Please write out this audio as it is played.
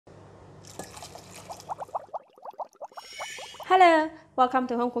Hello, welcome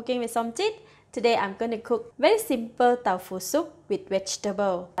to Home Cooking with Somjit. Today I'm going to cook very simple tofu soup with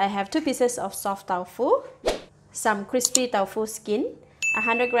vegetable. I have 2 pieces of soft tofu, some crispy tofu skin,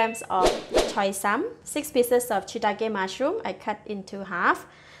 100 grams of choy sum, 6 pieces of shiitake mushroom I cut into half,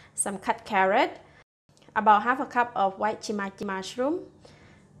 some cut carrot, about half a cup of white shimeji mushroom,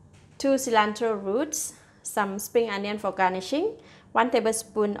 2 cilantro roots, some spring onion for garnishing, 1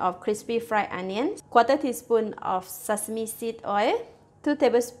 tablespoon of crispy fried onions, 1/4 teaspoon of sesame seed oil, 2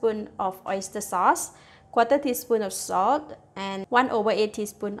 tablespoons of oyster sauce, 1/4 teaspoon of salt, and 1/8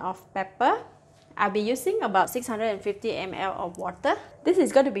 teaspoon of pepper. I'll be using about 650 ml of water. This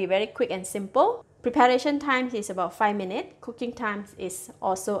is going to be very quick and simple. Preparation time is about 5 minutes. Cooking time is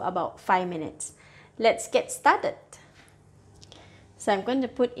also about 5 minutes. Let's get started. So I'm going to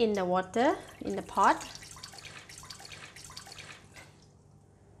put in the water in the pot.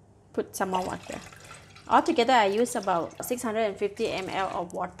 Put some more water. Altogether I use about 650 ml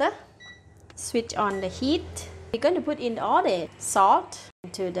of water. Switch on the heat. We're going to put in all the salt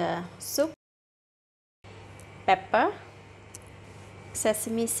into the soup, pepper,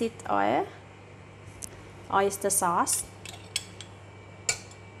 sesame seed oil, oyster sauce,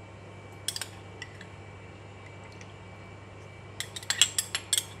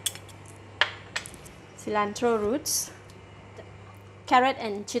 cilantro roots, carrot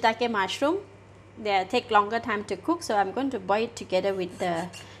and shiitake mushroom. They take longer time to cook, so I'm going to boil it together with the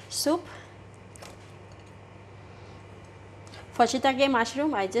soup. For shiitake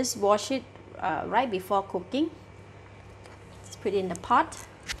mushroom, I just wash it right before cooking. Just put it in the pot,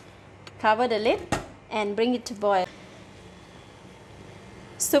 cover the lid and bring it to boil.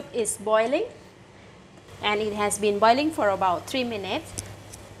 Soup is boiling and it has been boiling for about 3 minutes.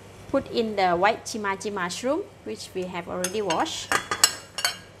 Put in the white shimeji mushroom, which we have already washed,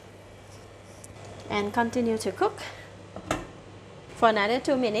 and continue to cook for another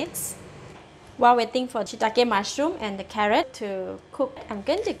 2 minutes. While waiting for shiitake mushroom and the carrot to cook, I'm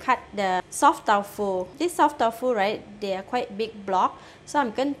going to cut the soft tofu. This soft tofu, right, they are quite big block, so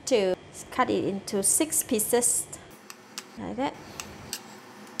I'm going to cut it into 6 pieces like that.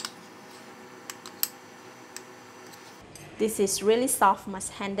 This is really soft,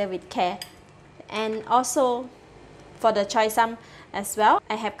 must handle with care. And also for the choy sum as well,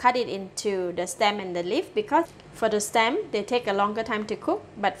 I have cut it into the stem and the leaf, because for the stem they take a longer time to cook,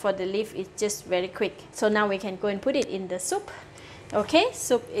 but for the leaf it's just very quick. So now we can go and put it in the soup. Okay,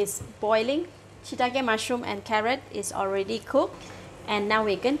 soup is boiling. Shiitake mushroom and carrot is already cooked, and now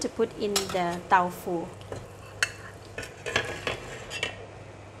we're going to put in the tofu.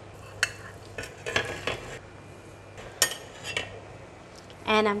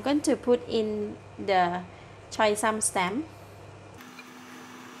 And I'm going to put in the choy sum stem.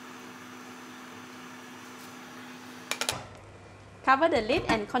 Cover the lid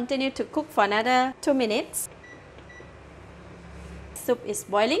and continue to cook for another 2 minutes. Soup is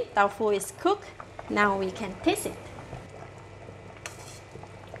boiling, tofu is cooked. Now we can taste it.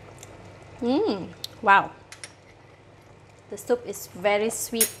 Wow! The soup is very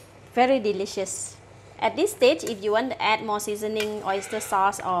sweet, very delicious. At this stage, if you want to add more seasoning, oyster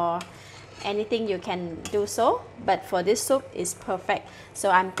sauce or anything, you can do so. But for this soup, it's perfect.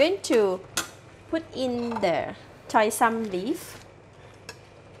 So I'm going to put in the choy sum leaf.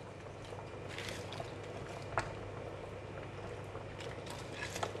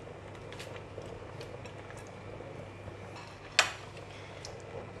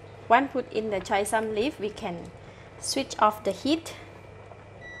 Once put in the choy sum leaf, we can switch off the heat.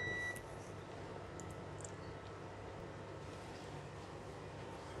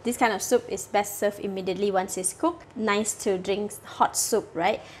 This kind of soup is best served immediately once it's cooked. Nice to drink hot soup,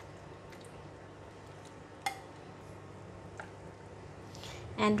 right?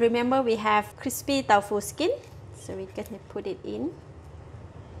 And remember, we have crispy tofu skin, so we're going to put it in.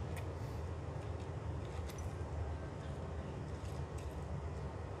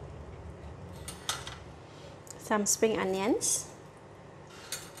 Some spring onions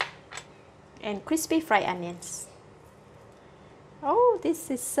and crispy fried onions. Oh,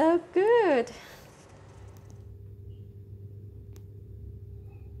 this is so good!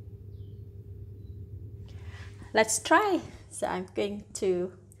 Let's try. So I'm going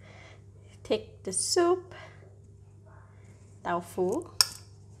to take the soup, tofu,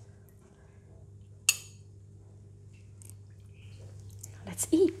 let's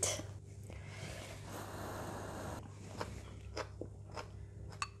eat.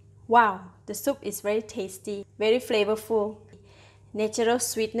 Wow, the soup is very tasty, very flavorful. Natural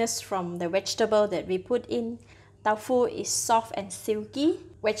sweetness from the vegetable that we put in. Tofu is soft and silky.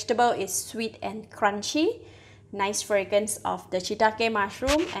 Vegetable is sweet and crunchy. nice fragrance of the shiitake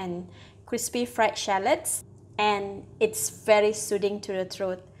mushroom and crispy fried shallots, and it's very soothing to the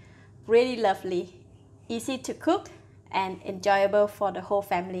throat. Really lovely, easy to cook, and enjoyable for the whole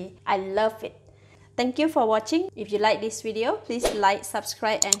family. I love it. Thank you for watching. If you like this video, please like,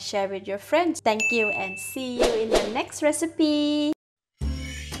 subscribe, and share with your friends. Thank you, and see you in the next recipe.